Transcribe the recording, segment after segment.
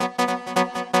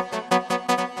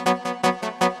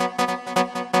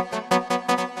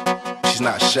she's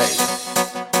not shade.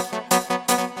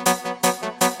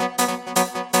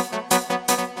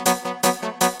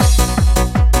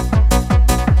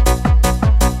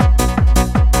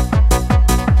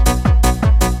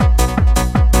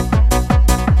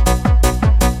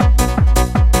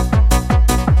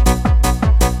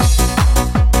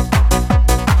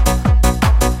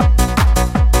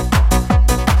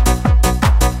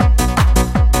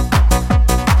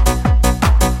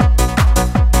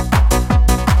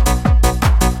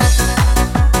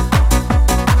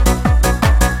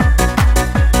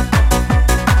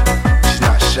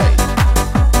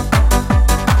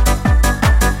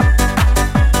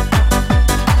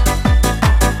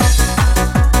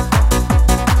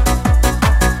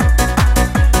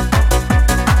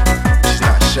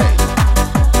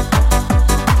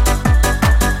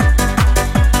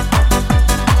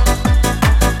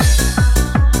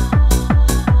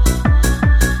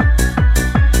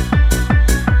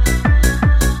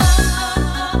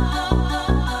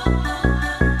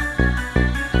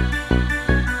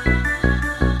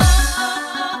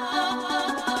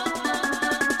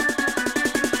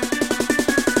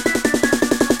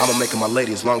 I'ma make her my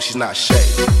lady as long as she's not shade.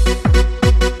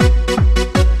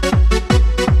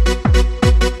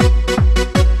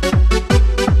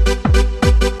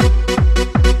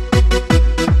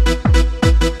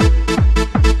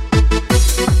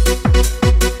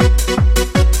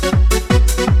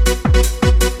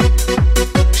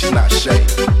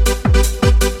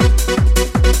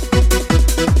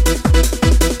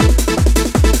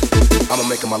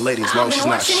 My lady, as long as she's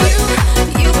not shady.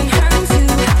 You've been hurting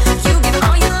too. You give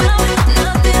all your love,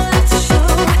 nothing left to show.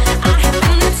 I have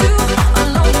been there too,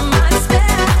 alone in my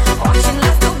despair, watching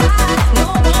life go by, no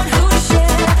one who to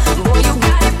share. Boy, you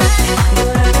got it back,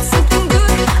 but I got something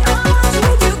good. I want to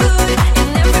make you good in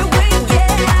every way,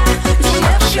 yeah. You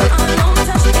never feel alone,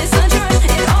 touch is a dress,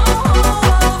 it all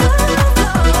overflows.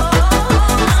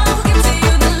 I'll give to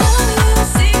you the love you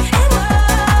seek and more.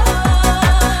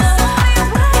 So are you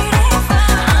waiting for?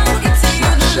 I'll give to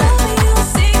you the love you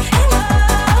seek and more.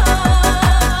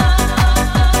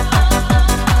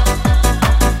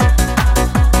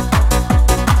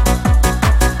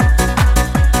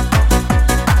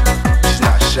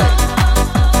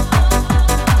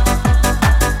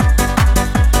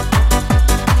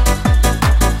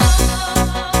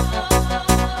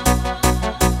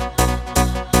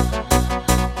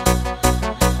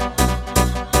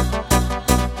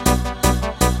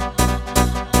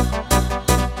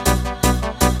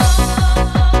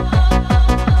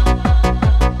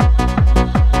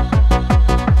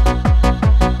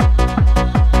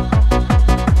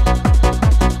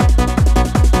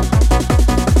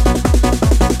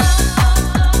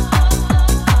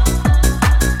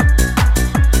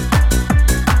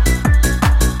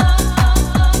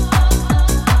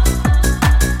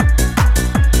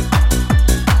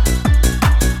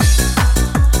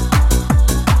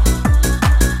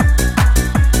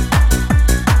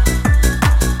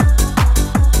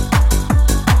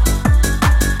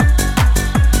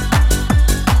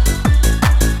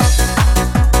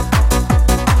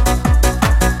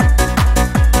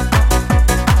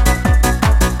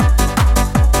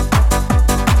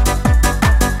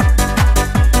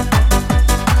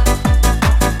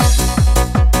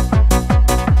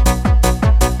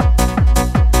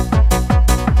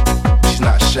 She's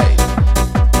not shady.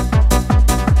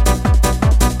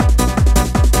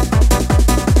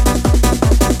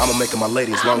 I'ma make her my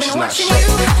lady as long as she's not shady.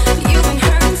 You've been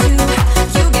hurting too.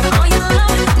 You give all your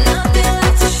love, nothing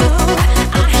left to show.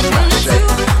 I have been there too,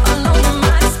 alone in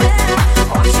my despair,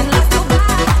 watching life go by,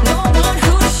 no one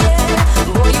who to share.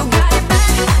 Boy, you got it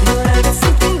back, but I got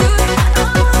something good. I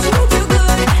want to make you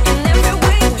good in every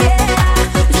way, yeah.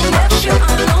 You never feel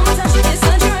alone, touch is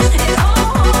a dress, it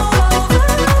all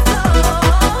overflows.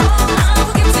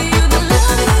 I'll give to you the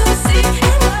love you seek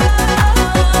and more.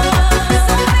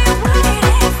 So are you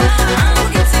waiting for? I'll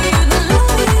give to you the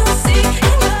love you seek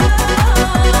and more.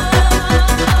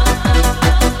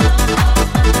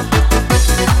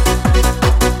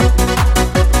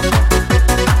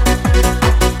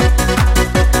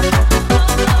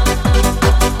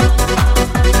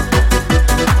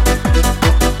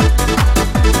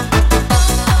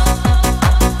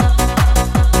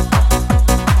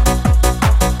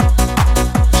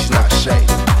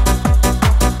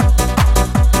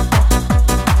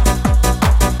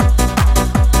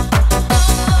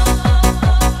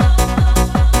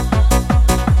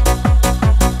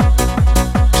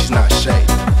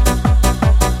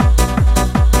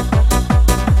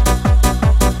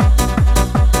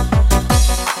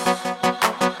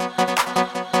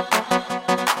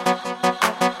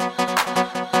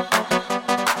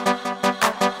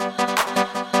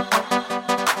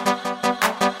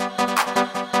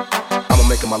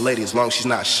 making my lady as long as she's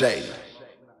not shady.